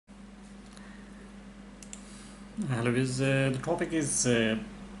Hello, the topic is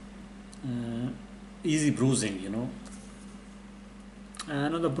easy bruising.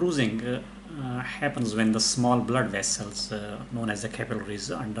 Now the bruising happens when the small blood vessels, known as the capillaries,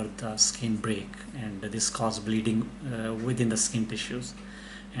 under the skin break, and this causes bleeding within the skin tissues,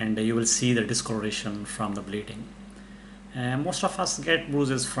 and you will see the discoloration from the bleeding. Most of us get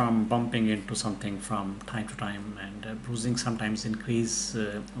bruises from bumping into something from time to time, and bruising sometimes increase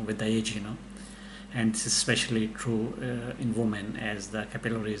with the age. And this is especially true in women as the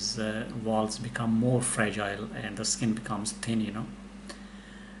capillaries walls become more fragile and the skin becomes thin.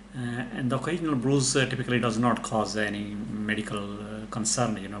 And the occasional bruise typically does not cause any medical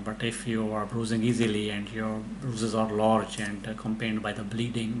concern. But if you are bruising easily and your bruises are large and accompanied by the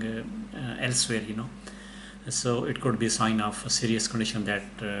bleeding elsewhere, so it could be a sign of a serious condition that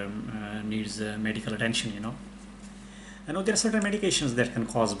needs medical attention. I know there are certain medications that can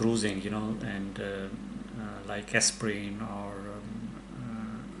cause bruising, and like aspirin or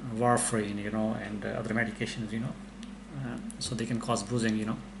warfarin, and other medications. So they can cause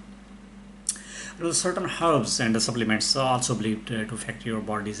bruising. Certain herbs and supplements are also believed to affect your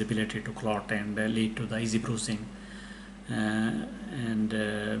body's ability to clot and lead to the easy bruising. And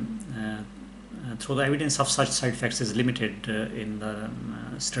Though the evidence of such side effects is limited in the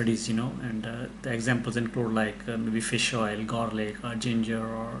studies, and the examples include like maybe fish oil, garlic, or ginger,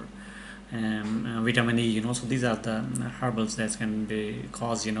 or vitamin E. So these are the herbals that can be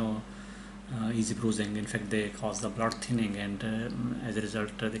cause easy bruising. In fact, they cause the blood thinning, and as a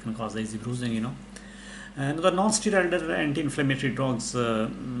result, they can cause the easy bruising. And the non-steroidal anti-inflammatory drugs,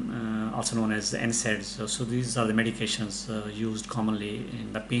 also known as NSAIDs, so these are the medications used commonly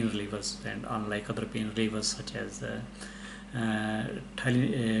in the pain relievers, and unlike other pain relievers such as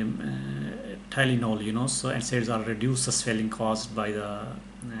Tylenol, so NSAIDs are reduce the swelling caused by the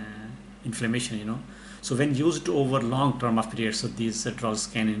inflammation. So when used over long term of periods, so these drugs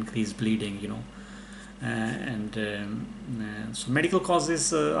can increase bleeding. So medical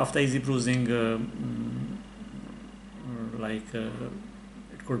causes of the easy bruising,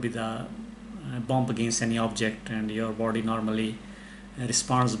 it could be the bump against any object, and your body normally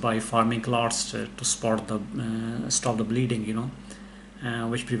responds by forming clots to stop the bleeding,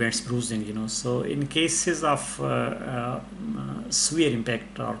 which prevents bruising. So in cases of severe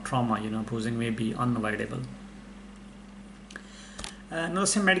impact or trauma, bruising may be unavoidable. Now,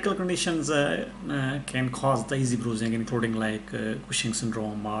 some medical conditions can cause the easy bruising, including like Cushing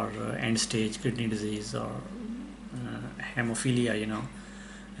syndrome or end-stage kidney disease or hemophilia,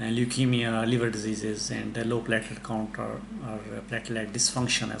 leukemia, liver diseases, and low platelet count or platelet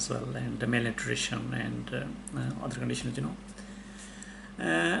dysfunction as well, and malnutrition and other conditions.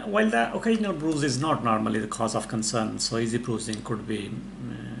 While the occasional bruise is not normally the cause of concern, so easy bruising could be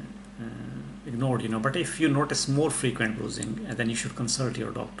ignored, but if you notice more frequent bruising, then you should consult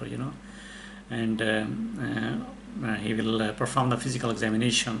your doctor, and he will perform the physical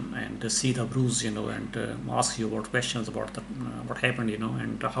examination and see the bruise, and ask you about questions about what happened,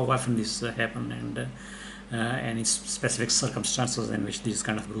 and how often this happened, and any specific circumstances in which these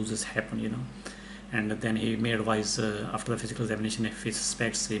kind of bruises happen, and then he may advise after the physical examination, if he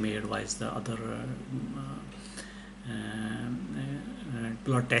suspects, he may advise the other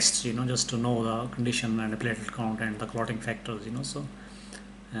blood tests, just to know the condition and the platelet count and the clotting factors,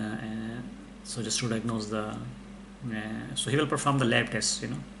 so just to diagnose the so he will perform the lab tests.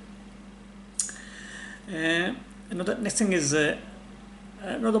 The next thing is the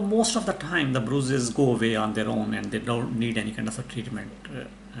most of the time the bruises go away on their own and they don't need any kind of a treatment,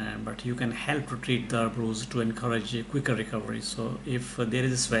 but you can help to treat the bruise to encourage a quicker recovery. So if there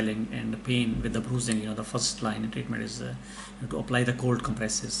is swelling and pain with the bruising, the first line in treatment is to apply the cold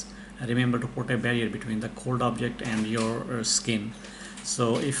compresses. Remember to put a barrier between the cold object and your skin.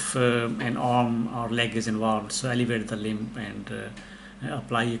 So if an arm or leg is involved, so elevate the limb and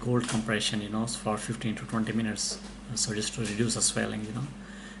apply a cold compression, for 15 to 20 minutes, so just to reduce the swelling,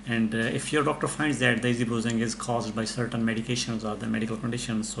 and if your doctor finds that the easy bruising is caused by certain medications or the medical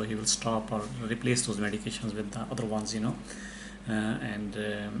conditions, so he will stop or replace those medications with the other ones, and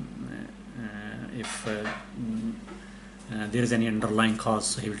if there is any underlying cause,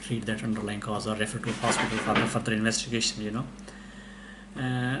 so he will treat that underlying cause or refer to a hospital for further investigation.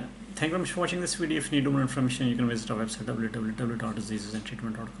 Thank you very much for watching this video. If you need more information, you can visit our website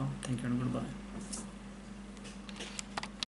www.diseasesandtreatment.com. Thank you and goodbye.